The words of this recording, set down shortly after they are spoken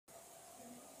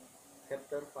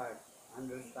Chapter 5,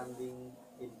 Understanding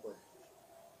Input.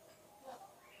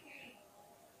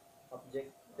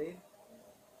 Objective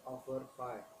over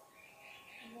 5.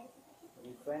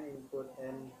 Define input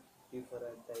and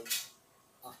differentiate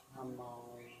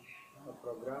among a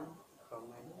program,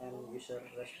 command, and user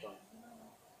response.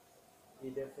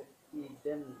 Identify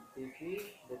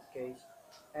the case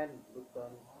and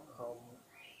button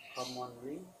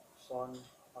commonly found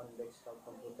on desktop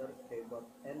computer, keyboard,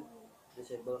 and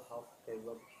disable half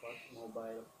keyboard for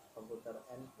mobile computer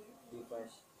and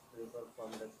device refer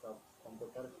from desktop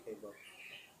computer keyboard.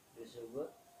 Disable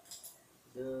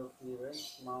the different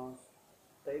mouse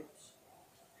types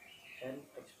and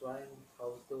explain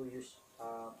how to use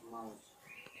a mouse.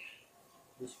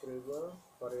 Describe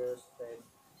various types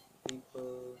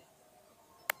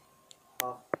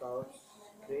of touch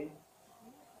screen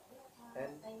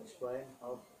and explain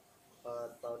how a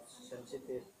touch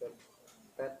sensitive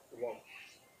pad works.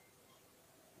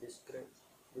 Describe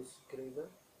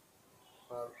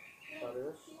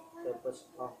various types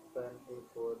of pen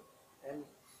input and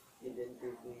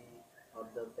identify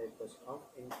other types of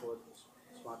input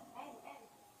smart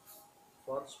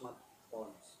for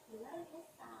smartphones.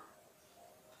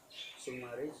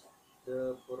 Summarize the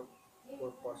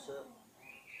purpose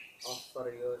of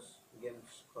various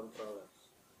games controllers.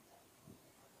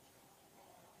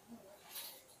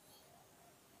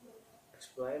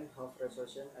 Explain how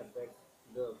resolution affects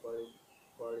the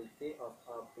quality of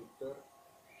a picture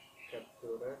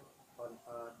captured on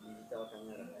a digital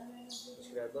camera.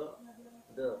 Describe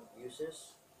the uses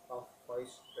of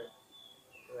voice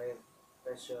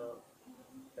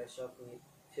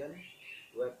recognition,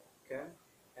 webcam,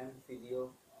 and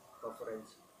video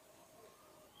conferencing.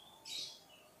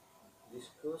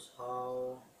 Discuss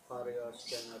how various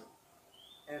scanner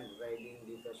and reading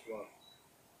devices work.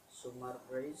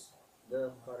 Summarize the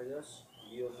various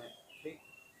biometric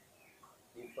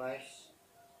device.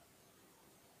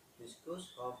 Discuss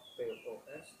how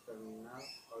POS terminal,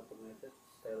 automated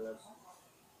tellers,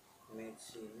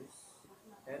 machines,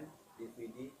 and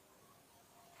DVD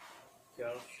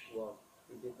kiosks work.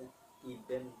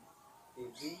 Identify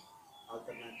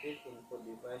alternative input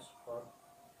device for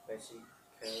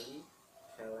basically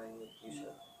challenged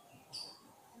user.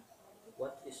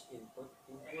 What is input?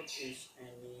 Input is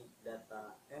any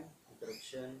data and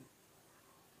instruction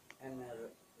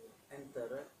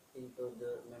entered into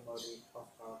the memory of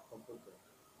a computer.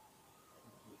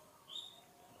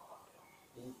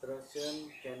 Instruction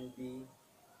can be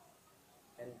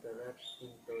entered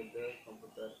into the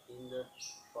computer in the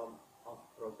form of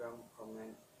program,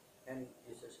 command, and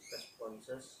user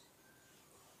responses.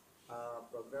 A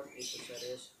program is a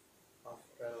series of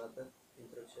related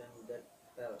instructions that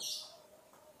tell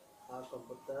a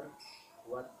computer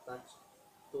what task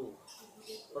to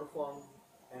perform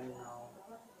and how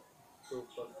to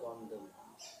perform them.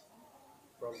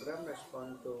 Program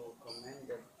respond to command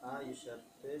that a user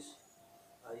says.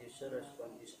 A user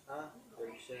response is a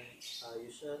direction a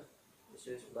user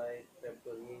receives by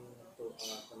referring to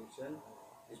a function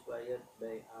displayed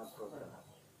by a program.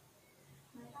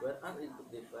 What are input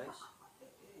device?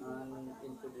 An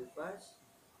input device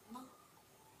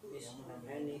is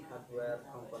any hardware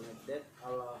component that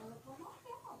allow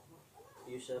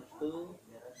user to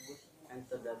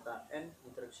enter data and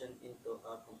instruction into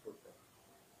a computer.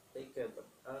 A keyboard.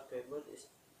 A keyboard is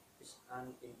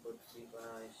an input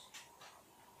device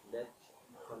that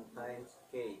contains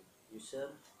key. User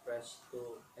press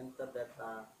to enter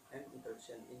data and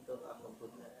instruction into a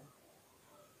computer.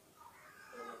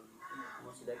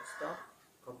 Most desktop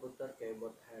computer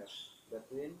keyboard have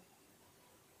between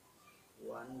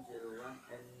 101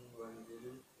 and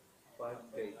 105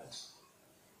 keys.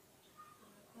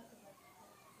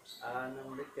 A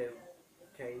number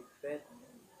keypad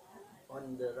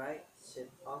on the right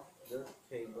side of the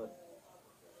keyboard.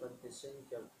 Function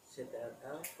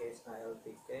CTRL case, ALT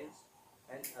case,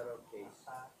 and arrow case,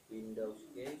 Windows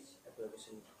case,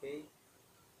 application case,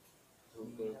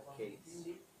 Google case.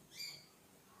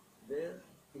 The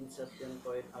insertion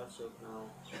point also known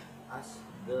as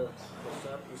the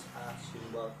cursor is a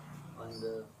symbol on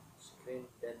the screen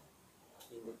that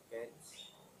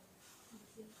indicates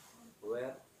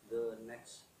where the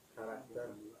next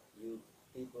character you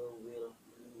type will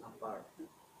appear.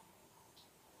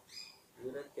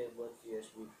 Wireless keyboard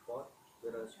USB port,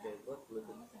 wireless keyboard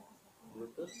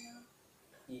Bluetooth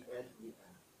IR.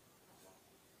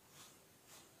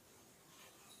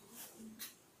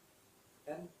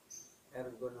 And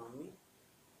ergonomy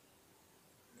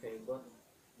keyboard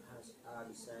has a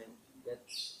design that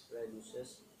reduces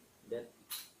that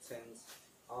sense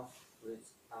of reach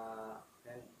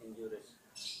and injuries.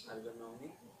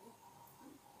 Ergonomic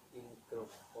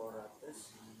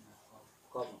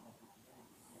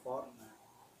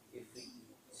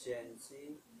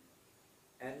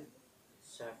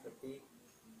safety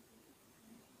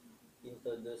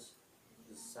into the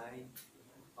design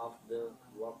of the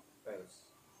workplace.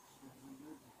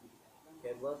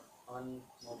 Keyboard on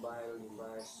mobile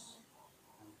device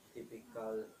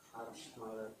typical are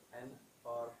smaller and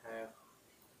or have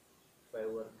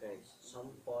fewer keys.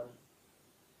 Some phone